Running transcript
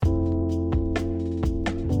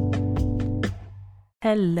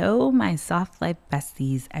Hello, my Soft Life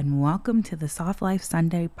besties, and welcome to the Soft Life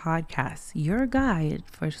Sunday podcast, your guide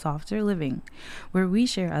for softer living, where we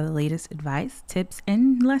share the latest advice, tips,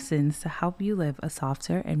 and lessons to help you live a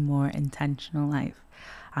softer and more intentional life.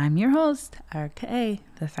 I'm your host, Erica A.,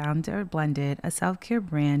 the founder of Blended, a self-care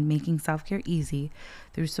brand making self-care easy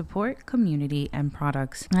through support, community, and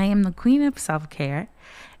products. I am the queen of self-care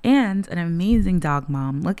and an amazing dog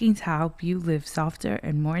mom looking to help you live softer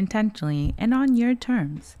and more intentionally and on your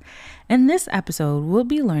terms. In this episode, we'll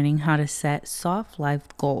be learning how to set soft life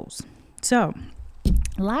goals. So,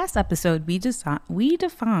 last episode, we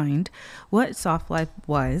defined what soft life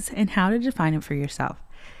was and how to define it for yourself.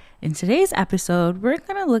 In today's episode, we're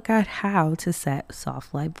going to look at how to set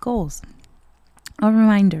soft life goals. A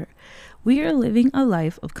reminder, we are living a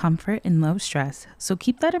life of comfort and low stress, so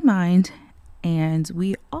keep that in mind. And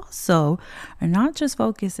we also are not just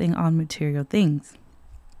focusing on material things.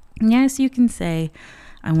 Yes, you can say,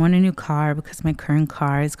 I want a new car because my current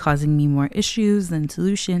car is causing me more issues than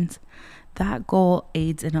solutions. That goal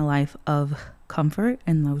aids in a life of comfort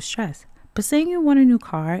and low stress. But saying you want a new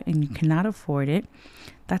car and you cannot afford it,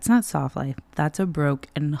 that's not soft life. That's a broke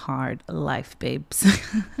and hard life, babes.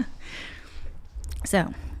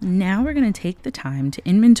 So now we're going to take the time to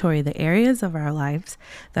inventory the areas of our lives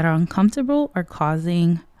that are uncomfortable or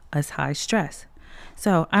causing us high stress.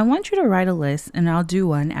 So I want you to write a list, and I'll do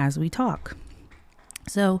one as we talk.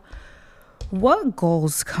 So what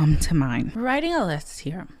goals come to mind? We're writing a list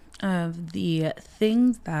here of the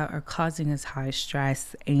things that are causing us high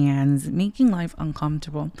stress and making life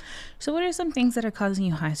uncomfortable. So what are some things that are causing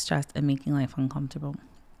you high stress and making life uncomfortable?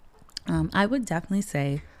 I would definitely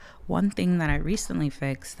say one thing that I recently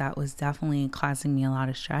fixed that was definitely causing me a lot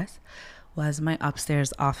of stress was my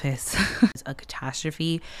upstairs office. It's a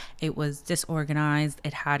catastrophe. It was disorganized.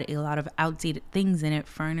 It had a lot of outdated things in it,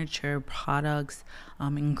 furniture, products,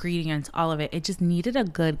 ingredients, all of it. It just needed a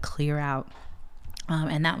good clear out.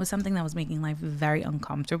 And that was something that was making life very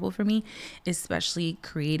uncomfortable for me, especially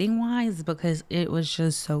creating wise, because it was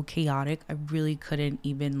just so chaotic. I really couldn't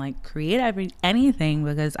even create anything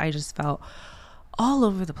because I just felt all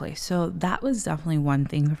over the place. So that was definitely one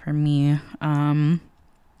thing for me.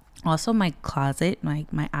 Also my closet, my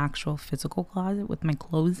actual physical closet with my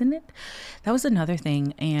clothes in it, that was another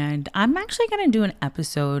thing. And I'm actually going to do an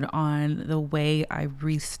episode on the way I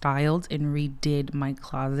restyled and redid my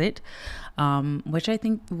closet, which I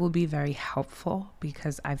think will be very helpful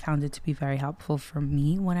because I found it to be very helpful for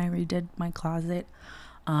me when I redid my closet.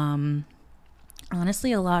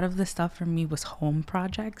 Honestly, a lot of the stuff for me was home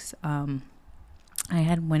projects. I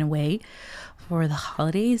had went away for the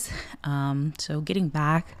holidays. So getting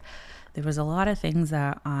back, there was a lot of things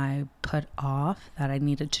that I put off that I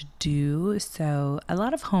needed to do. So a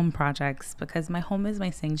lot of home projects because my home is my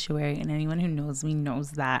sanctuary and anyone who knows me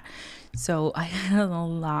knows that. So I had a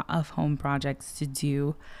lot of home projects to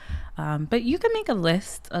do. But you can make a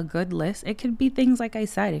list, a good list. It could be things like I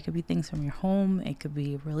said, it could be things from your home. It could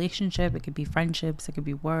be a relationship. It could be friendships. It could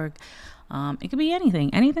be work. It could be anything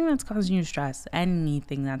that's causing you stress,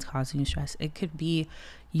 It could be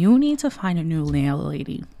you need to find a new nail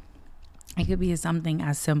lady. It could be something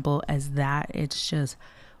as simple as that. It's just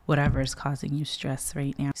whatever is causing you stress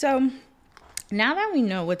right now. So now that we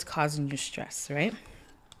know what's causing you stress, right?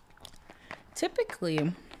 Typically,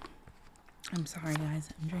 I'm sorry guys,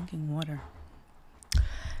 I'm drinking water.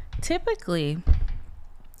 Typically,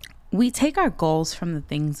 we take our goals from the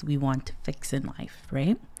things we want to fix in life,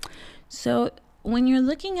 right? So when you're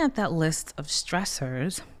looking at that list of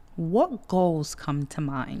stressors, what goals come to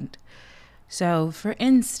mind? So for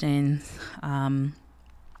instance,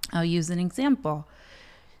 I'll use an example.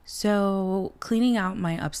 So cleaning out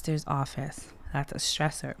my upstairs office, that's a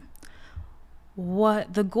stressor.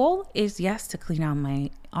 What the goal is, yes, to clean out my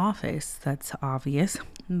office, that's obvious,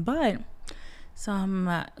 but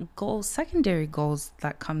some secondary goals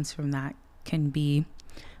that comes from that can be,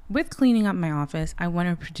 with cleaning up my office, I want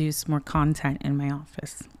to produce more content in my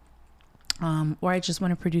office. Or I just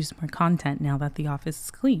want to produce more content now that the office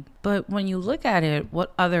is clean. But when you look at it,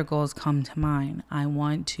 what other goals come to mind? I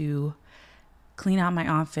want to clean out my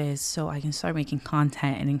office so I can start making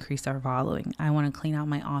content and increase our following. I want to clean out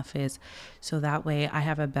my office so that way I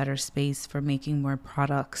have a better space for making more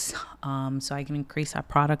products, so I can increase our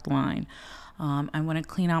product line. I want to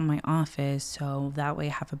clean out my office so that way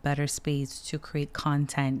I have a better space to create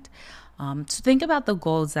content. So think about the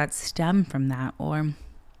goals that stem from that. Or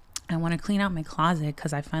I want to clean out my closet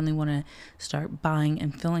because I finally want to start buying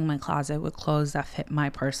and filling my closet with clothes that fit my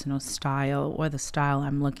personal style or the style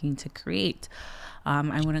I'm looking to create.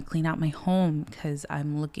 I want to clean out my home because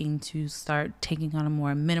I'm looking to start taking on a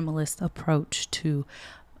more minimalist approach to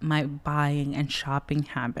my buying and shopping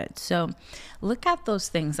habits. So look at those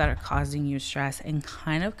things that are causing you stress and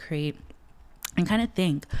kind of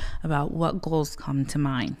think about what goals come to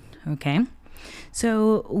mind. Okay.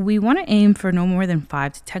 So we want to aim for no more than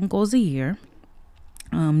 5 to 10 goals a year.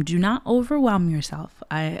 Do not overwhelm yourself.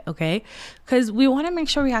 Because we want to make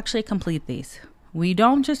sure we actually complete these. We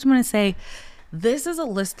don't just want to say, this is a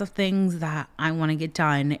list of things that I want to get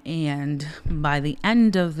done. And by the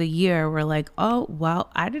end of the year, we're like, oh, well,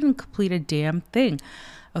 I didn't complete a damn thing.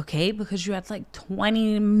 Okay. Because you had like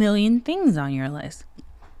 20 million things on your list.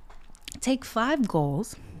 Take 5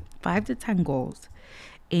 to 10 goals,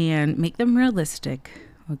 and make them realistic.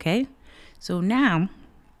 Okay. So now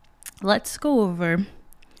let's go over.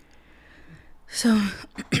 So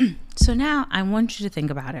now I want you to think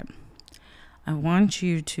about it. I want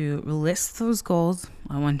you to list those goals.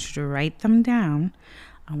 I want you to write them down.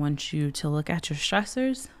 I want you to look at your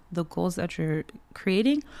stressors, the goals that you're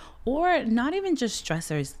creating, or not even just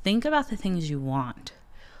stressors. Think about the things you want.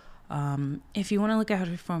 If you want to look at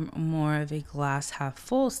it from more of a glass half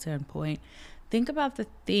full standpoint, think about the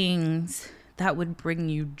things that would bring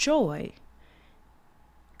you joy.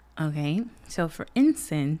 Okay, so for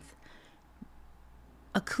instance,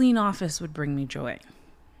 a clean office would bring me joy.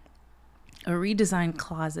 A redesigned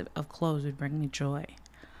closet of clothes would bring me joy.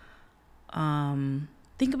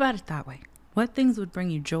 Think about it that way. What things would bring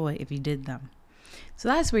you joy if you did them? So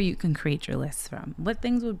that's where you can create your lists from. What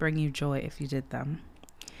things would bring you joy if you did them?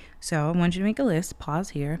 So I want you to make a list. Pause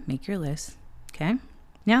here. Make your list. Okay.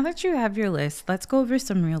 Now that you have your list, let's go over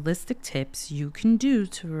some realistic tips you can do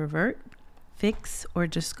to revert, fix, or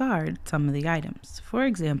discard some of the items. For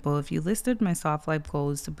example, if you listed my soft life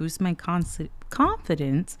goals to boost my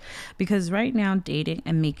confidence, because right now dating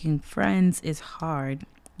and making friends is hard,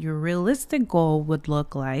 your realistic goal would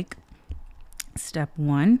look like: step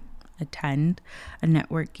 1, attend a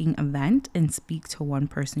networking event and speak to one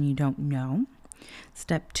person you don't know.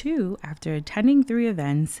 Step 2, after attending 3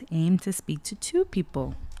 events, aim to speak to 2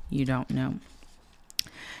 people you don't know.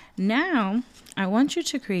 Now, I want you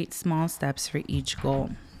to create small steps for each goal.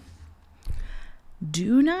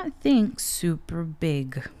 Do not think super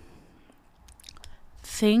big.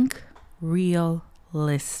 Think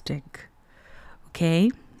realistic. Okay?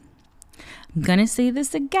 I'm going to say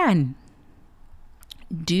this again.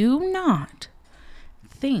 Do not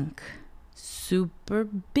think super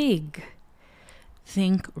big.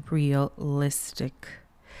 Think realistic.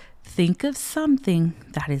 Think of something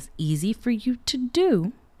that is easy for you to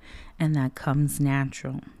do and that comes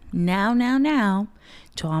natural. Now,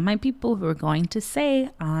 to all my people who are going to say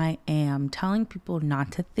I am telling people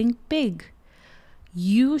not to think big,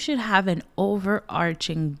 you should have an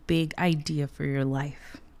overarching big idea for your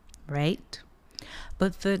life, right?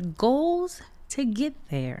 But the goals to get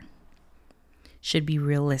there should be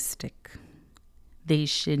realistic. They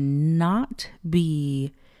should not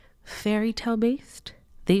be fairy tale based.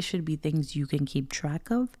 They should be things you can keep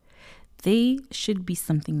track of. They should be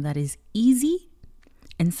something that is easy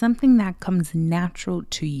and something that comes natural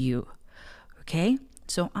to you. Okay?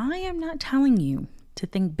 So I am not telling you to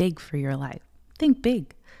think big for your life. Think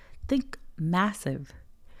big. Think massive.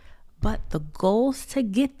 But the goals to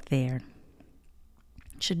get there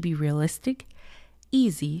should be realistic,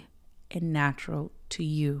 easy, and natural to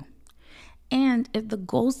you. And if the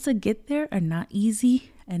goals to get there are not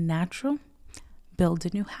easy and natural, build a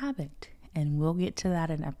new habit. And we'll get to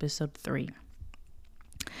that in episode 3.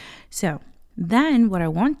 So then what I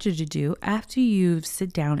want you to do after you've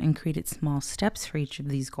sit down and created small steps for each of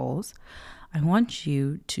these goals, I want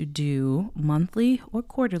you to do monthly or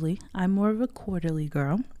quarterly. I'm more of a quarterly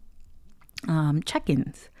girl.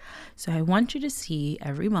 Check-ins. So I want you to see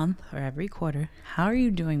every month or every quarter, how are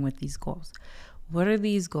you doing with these goals? What are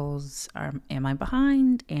these goals? Am I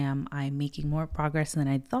behind? Am I making more progress than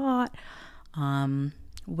I thought?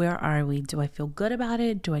 Where are we? Do I feel good about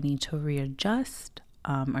it? Do I need to readjust?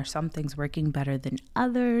 Are some things working better than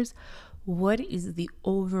others? What is the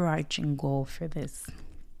overarching goal for this?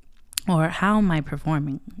 Or how am I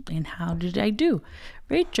performing? And how did I do?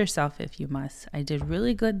 Rate yourself if you must. I did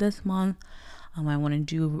really good this month. I want to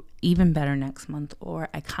do even better next month. Or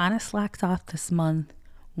I kind of slacked off this month.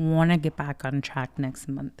 Want to get back on track next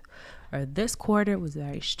month. Or this quarter was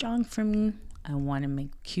very strong for me. I want to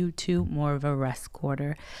make Q2 more of a rest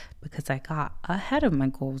quarter because I got ahead of my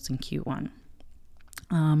goals in Q1.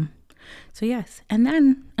 So yes, and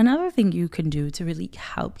then another thing you can do to really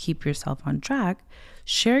help keep yourself on track,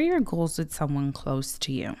 share your goals with someone close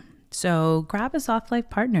to you. So grab a soft life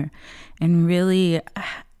partner and really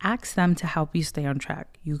ask them to help you stay on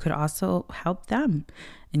track. You could also help them,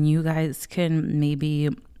 and you guys can maybe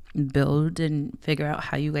build and figure out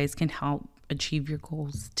how you guys can help achieve your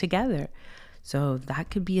goals together. So that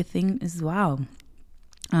could be a thing as well.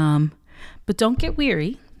 But don't get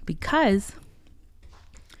weary, because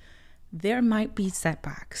there might be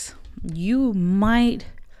setbacks. You might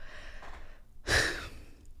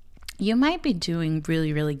be doing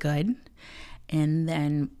really, really good, and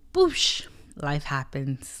then boosh, life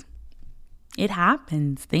happens. It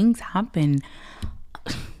happens. Things happen.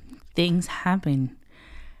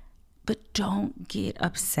 But don't get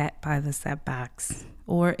upset by the setbacks,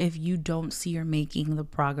 or if you don't see you're making the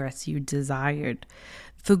progress you desired.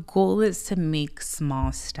 The goal is to make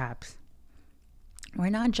small steps. We're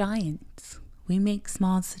not giants. We make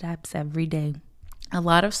small steps every day. A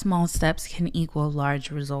lot of small steps can equal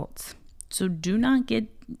large results. So do not get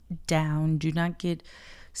down. Do not get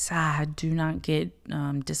sad. Do not get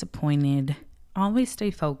disappointed. Always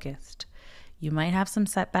stay focused. You might have some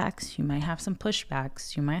setbacks. You might have some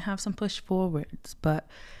pushbacks. You might have some push forwards. But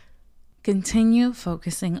continue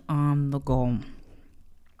focusing on the goal.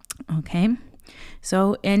 Okay?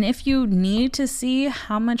 So, and if you need to see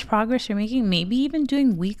how much progress you're making, maybe even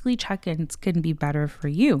doing weekly check-ins can be better for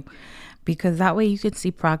you, because that way you can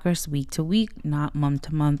see progress week to week, not month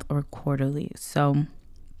to month or quarterly. So,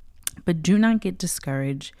 but do not get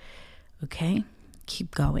discouraged. Okay?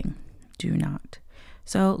 Keep going. Do not.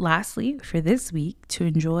 So lastly, for this week's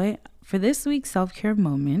self-care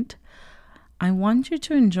moment, I want you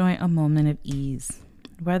to enjoy a moment of ease,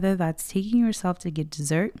 whether that's taking yourself to get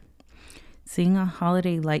dessert, seeing a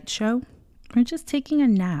holiday light show, or just taking a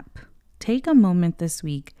nap. Take a moment this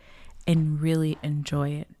week and really enjoy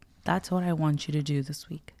it. That's what I want you to do this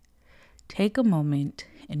week. Take a moment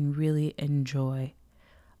and really enjoy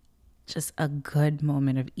just a good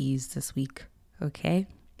moment of ease this week, okay?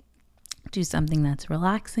 Do something that's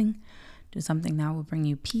relaxing. Do something that will bring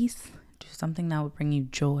you peace. Do something that will bring you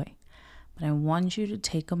joy. But I want you to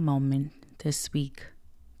take a moment this week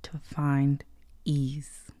to find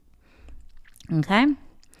ease. Okay?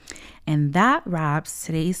 And that wraps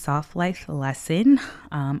today's Soft Life lesson.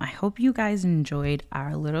 I hope you guys enjoyed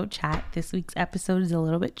our little chat. This week's episode is a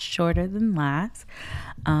little bit shorter than last.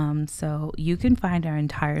 So you can find our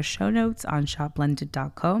entire show notes on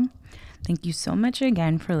shopblended.co. Thank you so much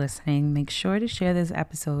again for listening. Make sure to share this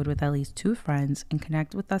episode with at least 2 friends and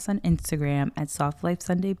connect with us on Instagram at Soft Life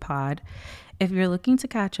Sunday Pod. If you're looking to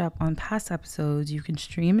catch up on past episodes, you can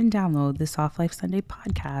stream and download the Soft Life Sunday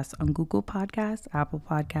podcast on Google Podcasts, Apple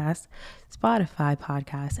Podcasts, Spotify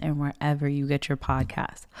Podcasts, and wherever you get your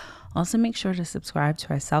podcasts. Also, make sure to subscribe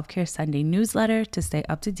to our Self-Care Sunday newsletter to stay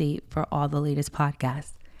up to date for all the latest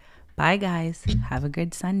podcasts. Bye, guys. Have a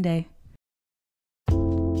good Sunday.